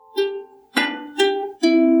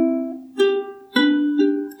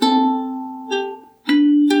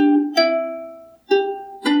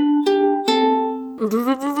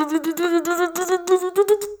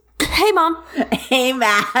Mom. Hey,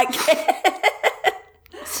 Mac.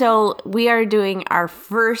 So we are doing our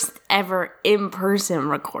first ever in-person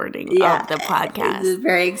recording of the podcast. This is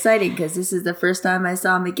very exciting because this is the first time I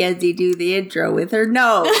saw Mackenzie do the intro with her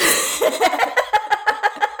nose.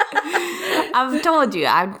 I've told you,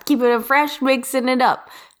 I'm keeping it fresh, mixing it up.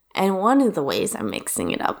 And one of the ways I'm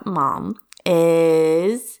mixing it up, Mom,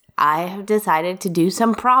 is I have decided to do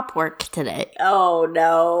some prop work today. Oh,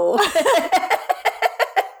 no.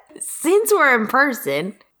 Since we're in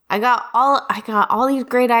person, I got all these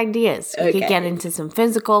great ideas. We could get into some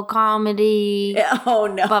physical comedy.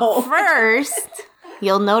 Oh, no. But first,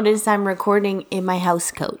 you'll notice I'm recording in my house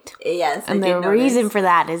coat. Yes, and the reason for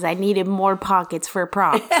that is I needed more pockets for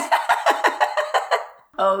props.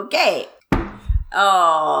 Okay.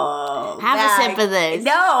 Oh. Have a sip of this.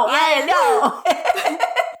 No, I know.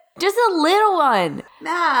 Just a little one.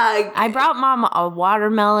 Mac. I brought Mom a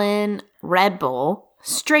watermelon Red Bull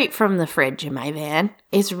straight from the fridge in my van.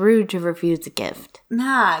 It's rude to refuse a gift.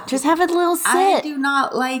 Mac. Just have a little sip. I do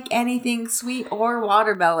not like anything sweet or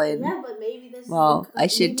watermelon. Yeah, but maybe this I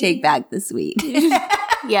should take back the sweet.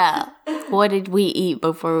 Yeah. What did we eat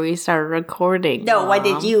before we started recording? No, Mom? what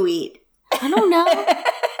did you eat? I don't know.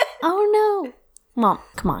 Oh no. Mom,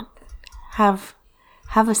 come on.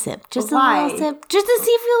 Have a sip. Just Why? a little sip. Just to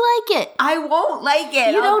see if you like it. I won't like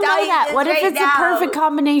it. You don't know tell that. this What if right it's now. a perfect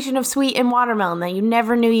combination of sweet and watermelon that you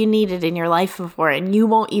never knew you needed in your life before and you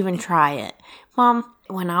won't even try it? Mom,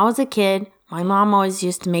 when I was a kid, my mom always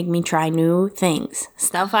used to make me try new things.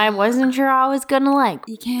 Stuff I wasn't sure I was going to like.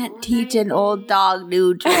 You can't teach an old dog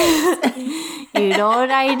new tricks. You know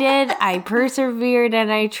what I did? I persevered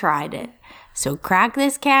and I tried it. So crack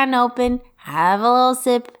this can open, have a little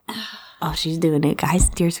sip. Oh, she's doing it, guys.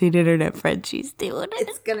 Dear sweet internet friend, she's doing it.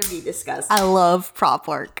 It's going to be disgusting. I love prop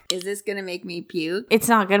work. Is this going to make me puke? It's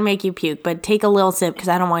not going to make you puke, but take a little sip because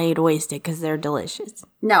I don't want you to waste it because they're delicious.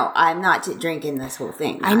 No, I'm not drinking this whole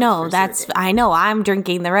thing. I know, I know. I'm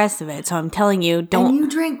drinking the rest of it, so I'm telling you, don't. And you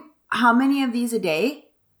drink how many of these a day?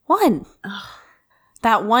 One.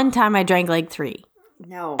 That one time I drank like 3.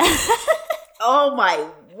 No. Oh, my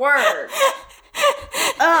word.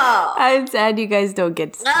 Oh. I'm sad you guys don't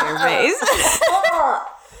get to see your face.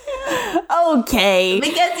 Okay.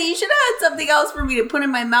 Mackenzie, you should have had something else for me to put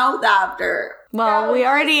in my mouth after. Well, we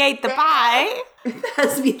already ate the pie.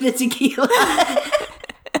 Pass me the tequila.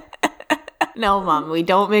 No, Mom, we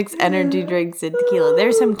don't mix energy drinks and tequila.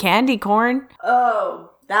 There's some candy corn.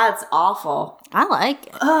 Oh, that's awful. I like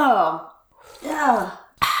it. Oh. Yeah.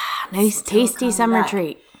 Nice, tasty summer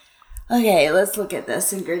treat. Okay, let's look at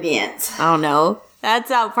this ingredients. Oh, no. That's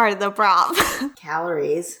not part of the prop.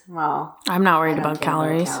 Calories. Well, I'm not worried I don't about care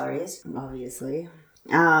calories. Calories, obviously.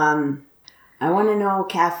 I want to know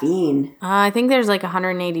caffeine. I think there's like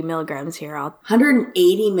 180 milligrams here.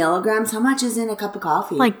 180 milligrams? How much is in a cup of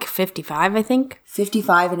coffee? Like 55, I think.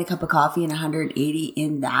 55 in a cup of coffee and 180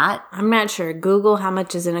 in that? I'm not sure. Google how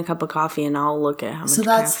much is in a cup of coffee and I'll look at how much. So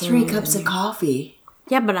that's caffeine 3 cups of coffee.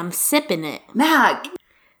 Yeah, but I'm sipping it. Mac,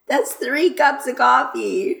 that's 3 cups of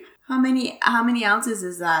coffee. How many ounces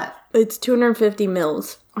is that? It's 250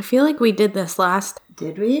 mils. I feel like we did this last.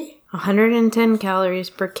 Did we? 110 calories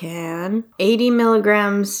per can. 80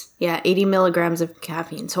 milligrams. Yeah, 80 milligrams of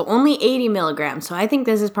caffeine. So only 80 milligrams. So I think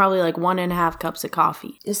this is probably like 1.5 cups of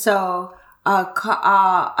coffee. So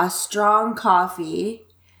a strong coffee,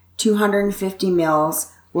 250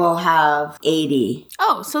 mils, will have 80.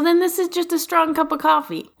 Oh, so then this is just a strong cup of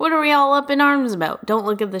coffee. What are we all up in arms about? Don't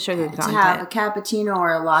look at the sugar content. To have a cappuccino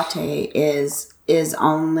or a latte is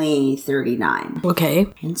only 39. Okay.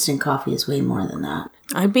 Instant coffee is way more than that.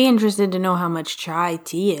 I'd be interested to know how much chai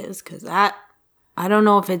tea is, because I don't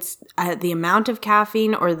know if it's the amount of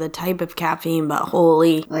caffeine or the type of caffeine, but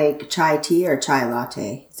holy. Like chai tea or chai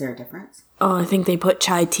latte? Is there a difference? Oh, I think they put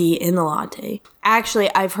chai tea in the latte. Actually,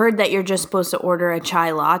 I've heard that you're just supposed to order a chai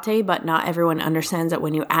latte, but not everyone understands that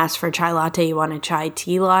when you ask for chai latte, you want a chai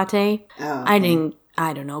tea latte. Oh, okay.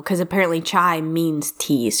 I don't know, because apparently chai means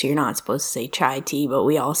tea, so you're not supposed to say chai tea, but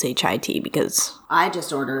we all say chai tea because... I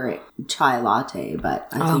just order it chai latte, but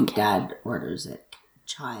I think Dad orders it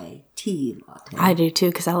chai tea latte. I do too,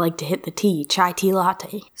 because I like to hit the tea. Chai tea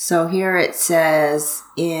latte. So here it says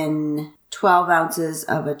in 12 ounces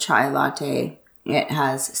of a chai latte, it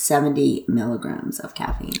has 70 milligrams of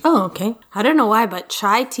caffeine. Oh, okay. I don't know why, but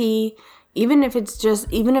chai tea... Even if it's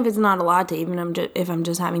not a latte, if I'm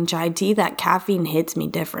just having chai tea, that caffeine hits me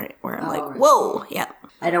different. Where I'm like, really? Whoa, yeah.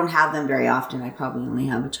 I don't have them very often. I probably only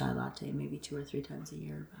have a chai latte maybe 2 or 3 times a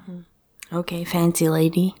year. Okay, fancy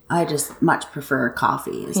lady. I just much prefer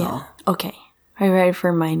coffee is all. Okay. Are you ready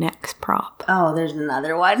for my next prop? Oh, there's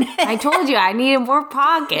another one. I told you I needed more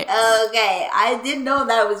pockets. Okay, I didn't know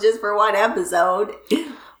that was just for one episode.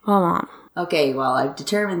 Well, Mom. Okay, well, I've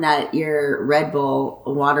determined that your Red Bull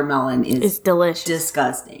watermelon is It's delicious.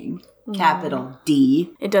 disgusting. Capital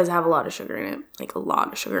D. It does have a lot of sugar in it. Like a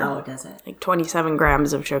lot of sugar. Oh, does it? Like 27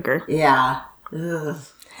 grams of sugar. Yeah. Ugh.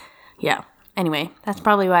 Yeah. Anyway, that's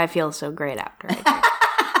probably why I feel so great after I drink.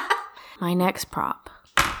 My next prop.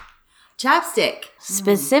 Chapstick.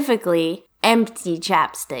 Specifically, empty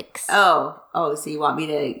chapsticks. Oh, so you want me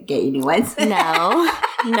to get you new ones? No.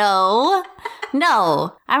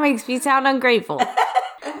 That makes me sound ungrateful.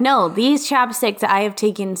 No, these chapsticks I have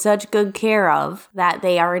taken such good care of that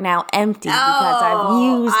they are now empty because I've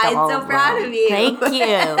used all I'm so proud of you. Thank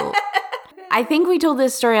you. I think we told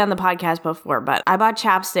this story on the podcast before, but I bought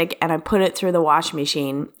chapstick and I put it through the washing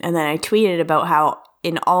machine, and then I tweeted about how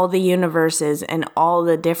in all the universes and all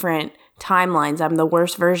the different timelines, I'm the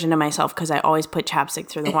worst version of myself because I always put chapstick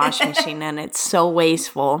through the washing machine and it's so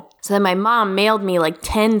wasteful. So then my mom mailed me like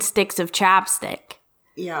 10 sticks of chapstick.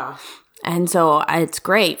 Yeah. And so it's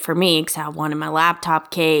great for me because I have one in my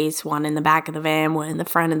laptop case, one in the back of the van, one in the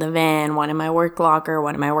front of the van, one in my work locker,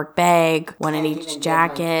 one in my work bag, one in each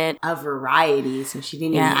jacket. A variety, so she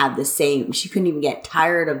didn't even have the same. She couldn't even get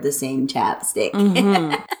tired of the same chapstick.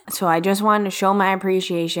 Mm-hmm. So I just wanted to show my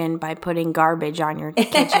appreciation by putting garbage on your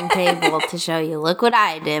kitchen table to show you, look what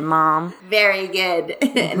I did, Mom. Very good.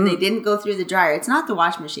 And they didn't go through the dryer. It's not the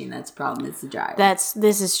washing machine that's the problem, it's the dryer.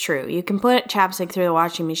 This is true. You can put chapstick through the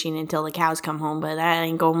washing machine until the cows come home, but that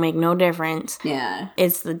ain't gonna make no difference. Yeah.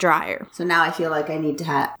 It's the dryer. So now I feel like I need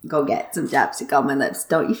to go get some chapstick on my lips.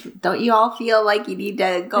 Don't you all feel like you need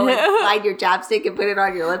to go and find your chapstick and put it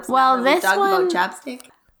on your lips? Well, this one... one... about chapstick?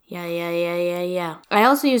 Yeah. I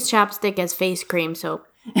also use chapstick as face cream, so...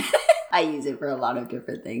 I use it for a lot of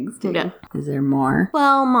different things, too. Yeah. Is there more?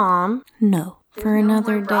 Well, Mom, no. For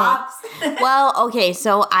another day. Well, okay,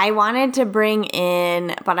 so I wanted to bring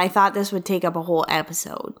in, but I thought this would take up a whole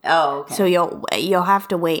episode. Oh, okay. So you'll have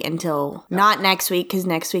to wait until not next week, because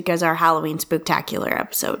next week is our Halloween Spooktacular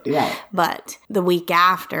episode. Right. But the week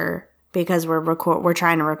after, because we're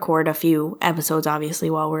trying to record a few episodes, obviously,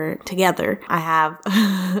 while we're together. I have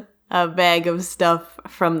a bag of stuff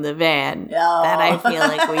from the van that I feel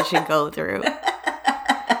like we should go through.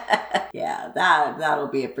 Yeah, that'll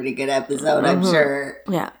be a pretty good episode, I'm sure.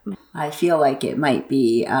 Yeah. I feel like it might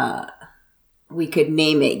be, we could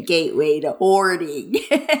name it Gateway to Hoarding.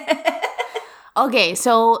 Okay,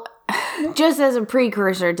 so just as a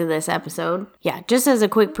precursor to this episode, just as a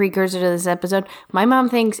quick precursor to this episode, my mom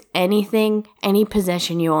thinks any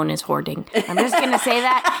possession you own is hoarding. I'm just going to say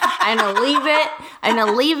that. I'm going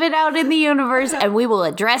to leave it out in the universe, and we will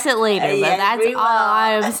address it later. But that's all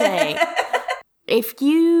I'm saying. If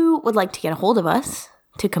you would like to get a hold of us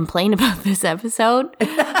to complain about this episode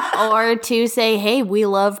or to say, hey, we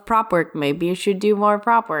love prop work, maybe you should do more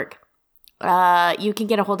prop work, you can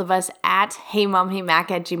get a hold of us at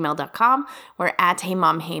heymomheymac@gmail.com. We're at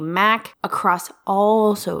heymomheymac across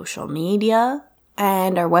all social media.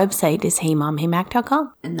 And our website is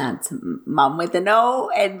heymomheymac.com. And that's Mom with an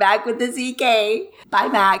O and Mac with a CK. Bye,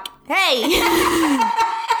 Mac. Hey!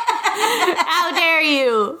 How dare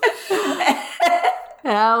you?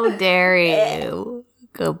 How dare you?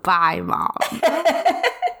 Goodbye, Mom.